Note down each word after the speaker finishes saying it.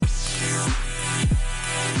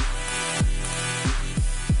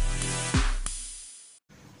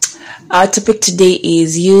Our topic today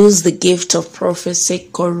is use the gift of prophecy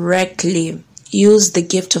correctly. Use the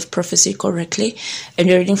gift of prophecy correctly. And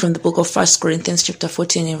we're reading from the book of 1 Corinthians chapter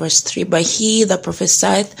 14 and verse 3. But he that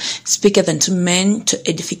prophesieth speaketh unto men to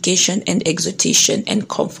edification and exhortation and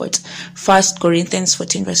comfort. 1 Corinthians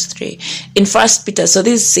 14 verse 3. In 1 Peter, so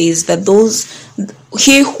this says that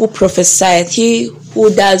he who prophesieth, he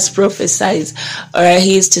who does prophesies,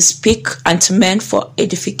 he is to speak unto men for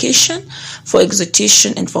edification, for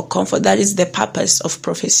exhortation, and for comfort. That is the purpose of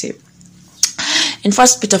prophecy. In 1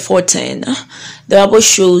 Peter 4:10, the Bible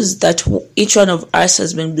shows that each one of us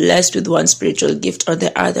has been blessed with one spiritual gift or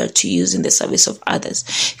the other to use in the service of others.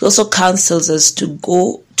 He also counsels us to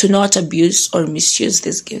not abuse or misuse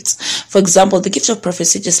these gifts. For example, the gift of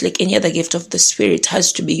prophecy, just like any other gift of the Spirit,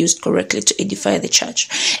 has to be used correctly to edify the church.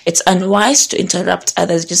 It's unwise to interrupt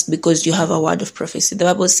others just because you have a word of prophecy. The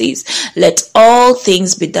Bible says, let all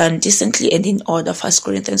things be done decently and in order. 1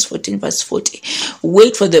 Corinthians 14 verse 40.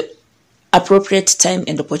 Wait for the appropriate time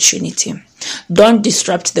and opportunity. Don't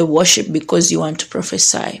disrupt the worship because you want to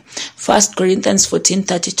prophesy. 1 Corinthians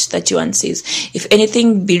 14:30-31 says, if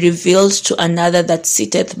anything be revealed to another that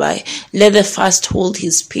sitteth by, let the first hold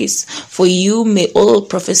his peace. For you may all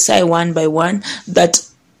prophesy one by one, that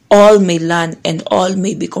all may learn and all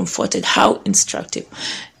may be comforted. How instructive.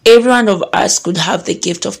 Every one of us could have the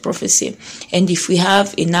gift of prophecy. And if we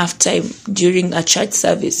have enough time during a church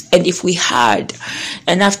service, the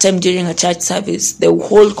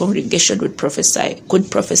whole congregation could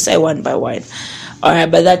prophesy one by one. Alright,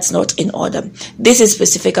 but that's not in order. This is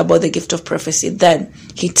specific about the gift of prophecy. Then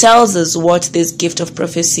he tells us what this gift of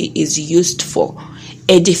prophecy is used for.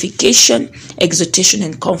 Edification, exhortation,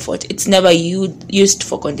 and comfort. It's never used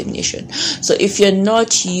for condemnation. So if you're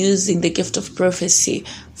not using the gift of prophecy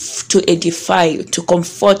to edify, to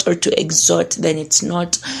comfort, or to exhort, then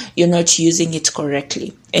you're not using it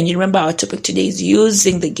correctly. And you remember our topic today is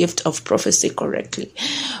using the gift of prophecy correctly.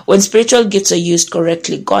 When spiritual gifts are used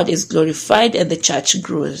correctly, God is glorified and the church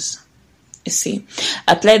grows. You see,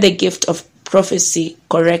 apply the gift of prophecy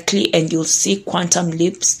correctly and you'll see quantum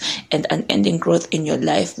leaps and unending growth in your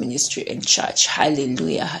life, ministry, and church.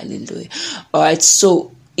 Hallelujah, hallelujah. All right,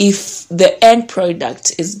 so if the end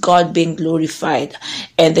product is God being glorified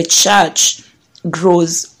and the church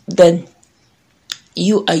grows, then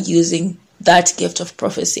you are using that gift of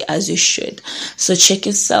prophecy as you should. So check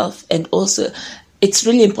yourself. And also, it's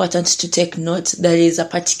really important to take note there is a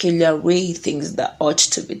particular way things that ought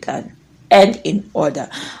to be done and in order.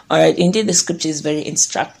 All right, indeed the scripture is very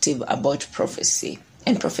instructive about prophecy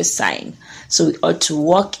and prophesying. So we ought to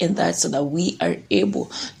walk in that so that we are able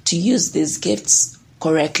to use these gifts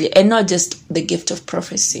correctly, and not just the gift of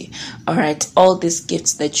prophecy. All right, all these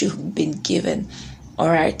gifts that you've been given. All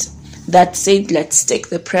right. That said, let's take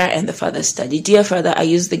the prayer and the further study. Dear Father, I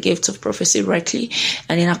use the gifts of prophecy rightly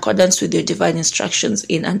and in accordance with your divine instructions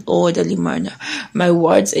in an orderly manner. My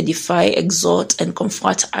words edify, exhort, and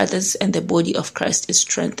comfort others, and the body of Christ is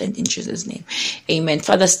strengthened in Jesus' name. Amen.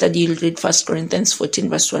 Further study, you'll read 1 Corinthians 14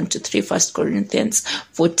 verse 1-3, 1 Corinthians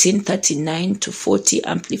 14:39-40,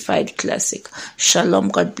 Amplified Classic. Shalom.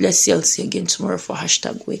 God bless you. I'll see you again tomorrow for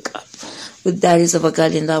 #Wake Up with Diaries of a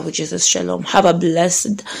Girl in Love with Jesus. Shalom. Have a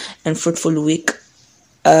blessed and fruitful week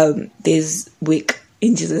this week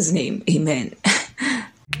in Jesus' name. Amen.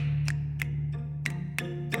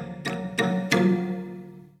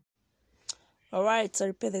 All right, so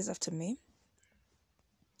repeat this after me.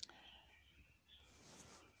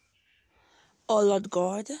 Oh Lord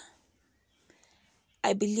God,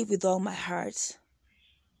 I believe with all my heart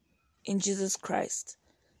in Jesus Christ,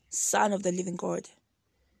 Son of the living God.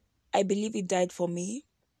 I believe he died for me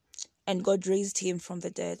and God raised him from the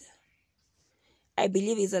dead. I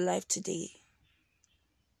believe he's alive today.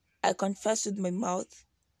 I confess with my mouth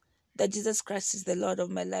that Jesus Christ is the Lord of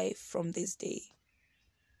my life from this day.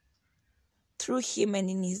 Through him and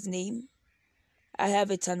in his name, I have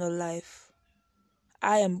eternal life.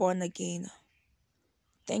 I am born again.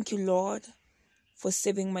 Thank you, Lord, for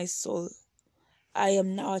saving my soul. I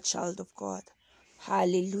am now a child of God.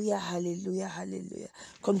 Hallelujah, hallelujah, hallelujah.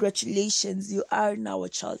 Congratulations, you are now a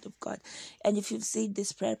child of God. And if you've said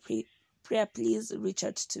this prayer, please reach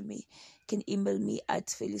out to me. You can email me at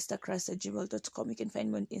felistachrist@gmail.com. You can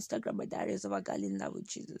find me on Instagram at Diaries of a Girl in Love with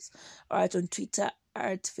Jesus. Or on Twitter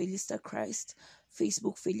at felistachrist,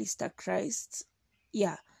 Facebook felistachrist.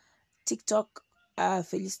 Yeah, TikTok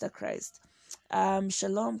felistachrist.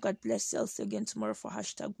 Shalom. God bless you. I'll see you again tomorrow for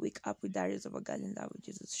 #Wake Up with Diaries of a Girl in Love with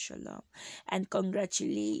Jesus. Shalom. And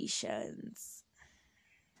congratulations.